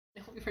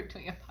We were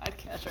doing a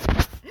podcast right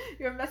now.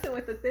 You were messing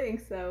with the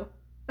thing, so.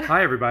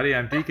 Hi, everybody.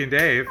 I'm Deacon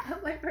Dave. I'm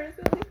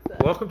layperson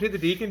Lisa. Welcome to the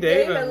Deacon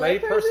Dave and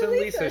Layperson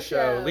Lisa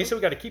show. show. Lisa,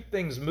 we got to keep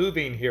things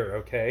moving here,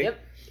 okay? Yep,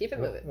 keep it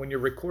moving. When you're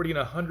recording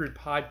 100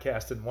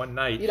 podcasts in one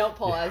night, you don't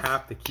pause. You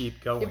have to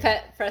keep going. You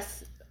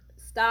press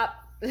stop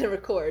and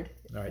record.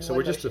 All right, so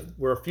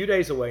we're a few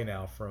days away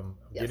now from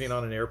getting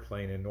on an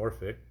airplane in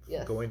Norfolk,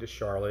 going to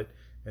Charlotte,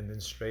 and then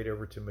straight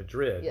over to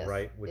Madrid,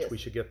 right? Which we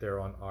should get there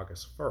on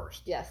August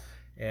 1st. Yes.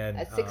 And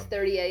at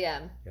 6:30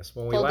 a.m. Yes,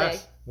 when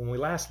we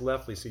last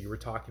left, Lisa, you were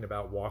talking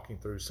about walking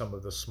through some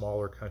of the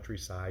smaller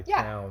countryside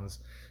towns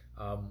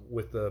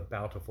with the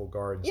bountiful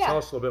gardens. Tell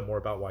us a little bit more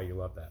about why you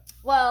love that.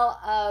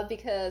 Well,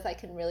 because I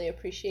can really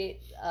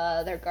appreciate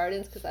their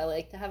gardens because I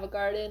like to have a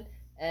garden.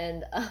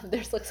 And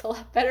theirs looks a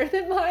lot better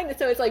than mine, and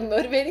so it's like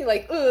motivating.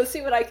 Like, ooh,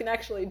 see what I can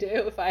actually do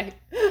if I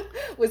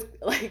was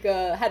like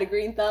had a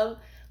green thumb.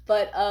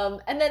 But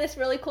and then it's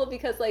really cool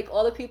because like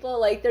all the people,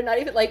 like they're not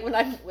even like when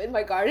I'm in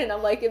my garden,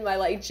 I'm like in my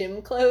like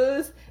gym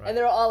clothes, and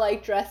they're all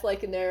like dressed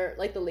like in their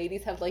like the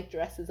ladies have like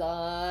dresses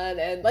on,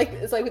 and like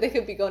it's like they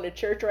could be going to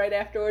church right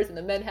afterwards, and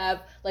the men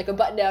have like a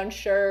button-down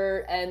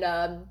shirt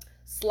and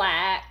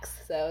slacks.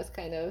 So it's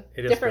kind of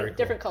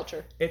different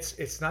culture.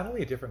 It's not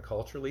only a different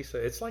culture, Lisa,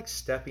 it's like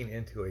stepping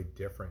into a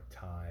different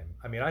time.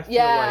 I mean, I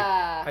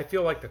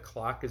feel like the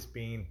clock is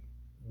being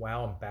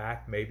wound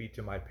back maybe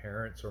to my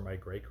parents or my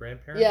great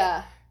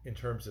grandparents in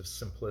terms of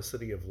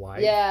simplicity of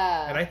life.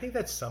 And I think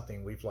that's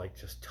something we've like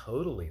just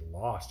totally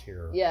lost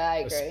here. I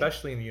agree.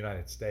 Especially in the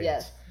United States.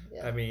 Yes.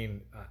 I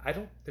mean,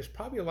 there's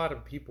probably a lot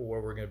of people where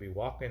we're going to be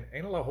walking,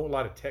 ain't a whole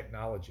lot of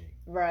technology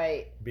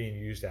being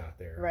used out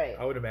there.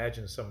 I would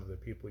imagine some of the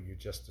people you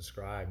just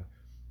described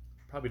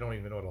probably don't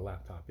even know what a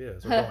laptop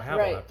is or don't have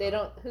a laptop. They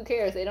don't, who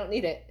cares? They don't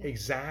need it.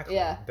 Exactly.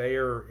 They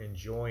are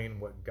enjoying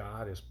what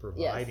God is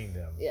providing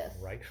them,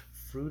 right?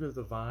 Fruit of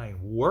the vine,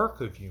 work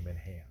of human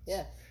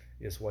hands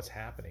is what's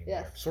happening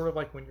there. Sort of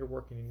like when you're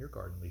working in your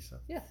garden, Lisa.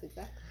 Yes,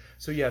 exactly.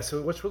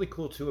 So what's really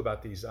cool too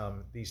about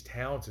these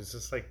towns is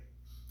just like,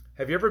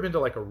 have you ever been to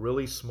like a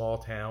really small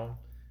town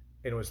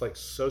and it was like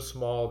so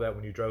small that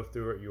when you drove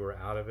through it, you were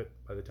out of it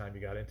by the time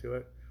you got into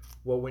it?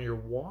 Well, when you're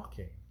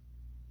walking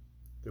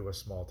through a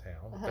small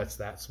town that's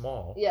that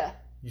small,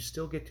 you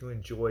still get to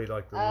enjoy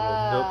like the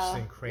little nooks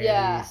and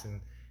crannies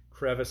and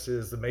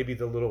crevices, maybe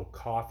the little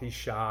coffee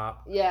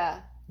shop.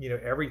 You know,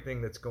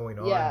 everything that's going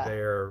on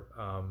there,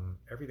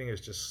 everything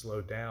is just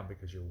slowed down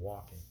because you're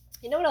walking.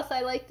 You know what else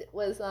I liked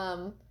was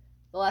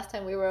the last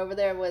time we were over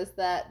there was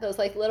that those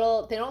like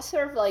little, they don't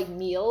serve like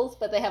meals,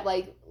 but they have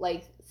like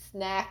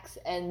snacks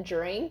and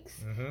drinks,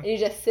 and you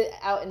just sit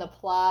out in the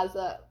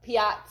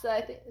piazza,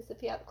 I think, is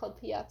it called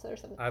piazza or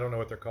something? I don't know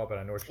what they're called, but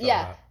I know what you're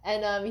talking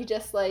about. And you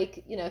just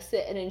like, you know,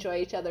 sit and enjoy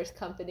each other's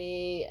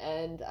company,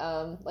 and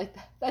like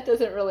that's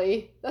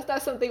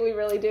not something we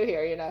really do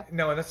here, you know.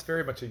 No, and that's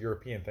very much a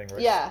European thing,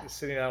 right?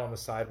 Sitting out on the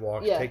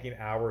sidewalk, taking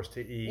hours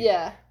to eat.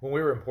 When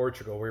we were in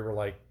Portugal, we were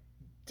like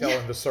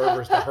telling the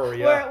servers to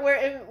hurry up.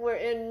 We're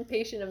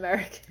impatient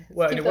Americans.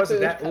 Well, and it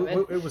wasn't that.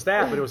 It was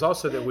that, but it was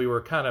also that we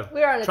were kind of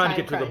trying to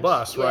get to the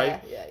bus,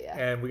 right?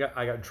 And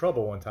I got in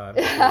trouble one time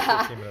because we were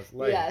 15 minutes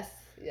late. Yes.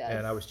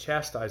 And I was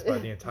chastised by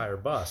the entire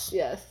bus.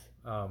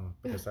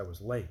 Because I was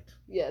late.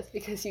 Yes,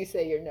 because you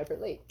say you're never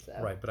late. So.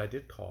 Right, but I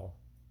did call.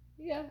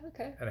 Yeah.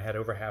 Okay. And I had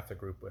over half the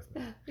group with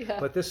me.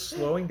 But this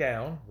slowing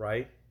down,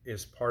 right,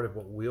 is part of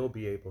what we'll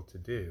be able to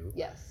do.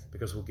 Yes.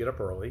 Because we'll get up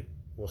early.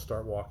 We'll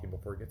start walking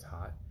before it gets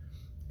hot.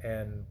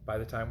 And by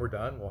the time we're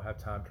done, we'll have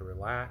time to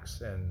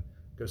relax and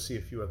go see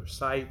a few other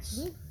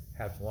sites,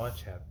 have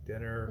lunch, have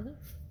dinner,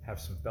 have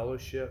some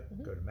fellowship,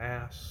 go to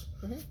Mass,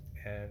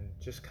 and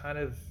just kind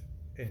of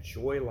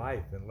enjoy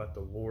life and let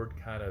the Lord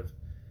kind of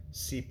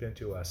seep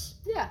into us.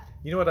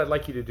 You know what I'd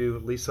like you to do,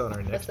 Lisa, on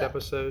our next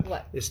episode?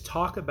 What? Is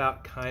talk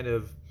about kind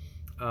of,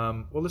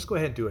 well, let's go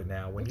ahead and do it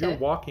now. When you're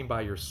walking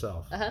by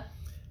yourself,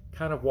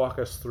 kind of walk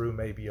us through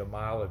maybe a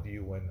mile of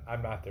you when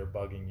I'm not there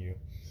bugging you.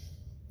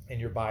 And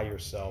you're by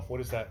yourself. What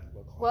does that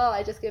look like? Well,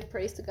 I just give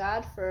praise to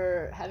God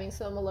for having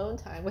some alone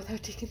time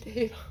without Deacon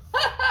Dave.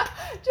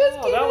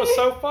 Kidding. That was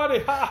so funny.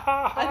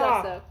 I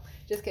thought so.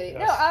 Just kidding.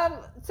 Yes.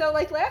 No, so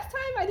like last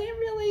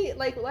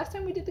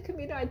time we did the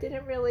Camino, I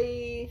didn't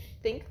really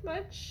think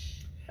much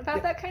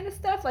about that kind of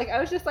stuff. Like I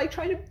was just like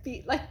trying to I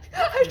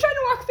was trying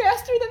to walk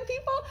faster than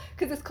people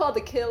because it's called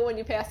the kill when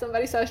you pass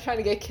somebody, so I was trying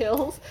to get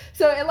kills.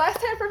 So last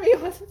time for me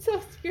it wasn't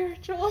so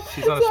spiritual.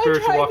 She's on a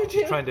spiritual walk.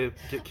 She's trying to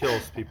get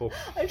kills, people.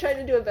 I'm trying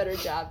to do a better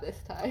job this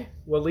time.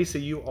 Well, Lisa,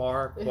 you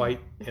are quite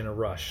in a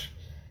rush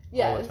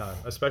all the time,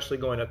 especially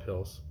going up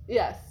hills.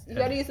 Yes, you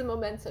got to use the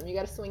momentum. You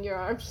got to swing your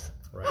arms.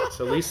 Right.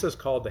 So Lisa's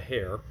called the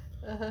hare,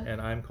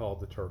 and I'm called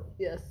the turtle.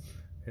 Yes.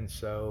 And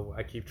so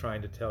I keep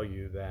trying to tell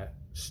you that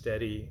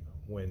steady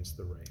wins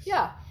the race.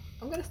 Yeah,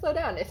 I'm going to slow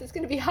down. If it's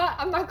going to be hot,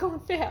 I'm not going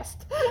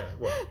fast.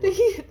 The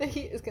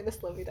heat is going to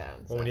slow me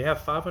down. Well, when you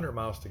have 500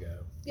 miles to go,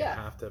 you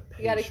have to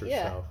pace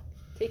yourself.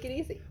 Take it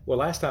easy. Well,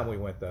 last time we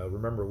went, though,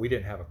 remember, we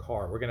didn't have a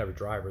car. We're going to have a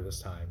driver this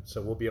time,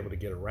 so we'll be able to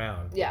get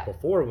around. Yeah. But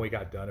before, when we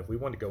got done, if we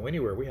wanted to go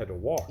anywhere, we had to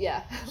walk.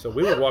 Yeah. So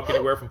we would walk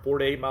anywhere from 4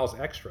 to 8 miles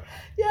extra.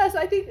 Yes,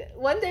 I think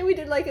one day we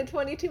did like a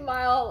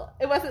 22-mile,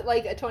 it wasn't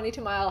like a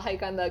 22-mile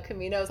hike on the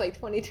Camino, it was like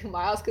 22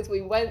 miles because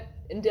we went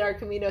and did our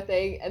Camino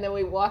thing, and then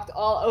we walked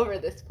all over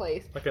this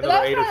place. Like But another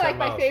that was 8 or probably 10 like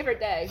my miles. favorite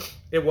day.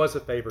 It was a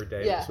favorite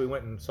day. Yeah. So we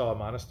went and saw a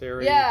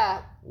monastery.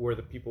 Yeah. Where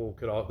the people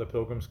could the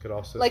pilgrims could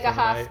also Like a spend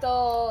the night.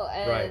 hostel.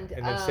 And, Right.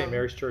 And then St.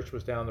 Mary's Church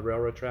was down the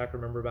railroad track,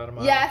 remember, about a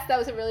mile? Yes, that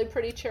was a really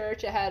pretty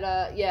church. It had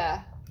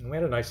yeah. And we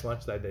had a nice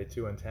lunch that day,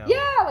 too, in town. Yeah,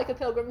 like a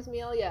pilgrim's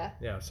meal, yeah.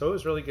 Yeah, so it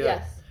was really good.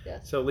 Yes,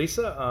 yes. So,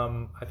 Lisa,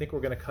 I think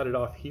we're going to cut it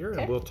off here,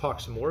 Okay. and we'll talk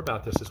some more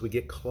about this as we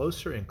get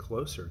closer and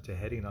closer to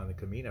heading on the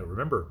Camino.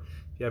 Remember,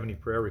 if you have any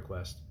prayer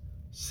requests,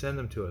 send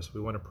them to us.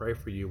 We want to pray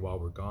for you while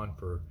we're gone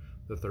for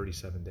the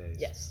 37 days.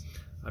 Yes.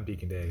 I'm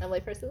Deacon Dave. I'm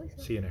layperson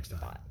Lisa. See you next time.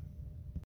 Bye.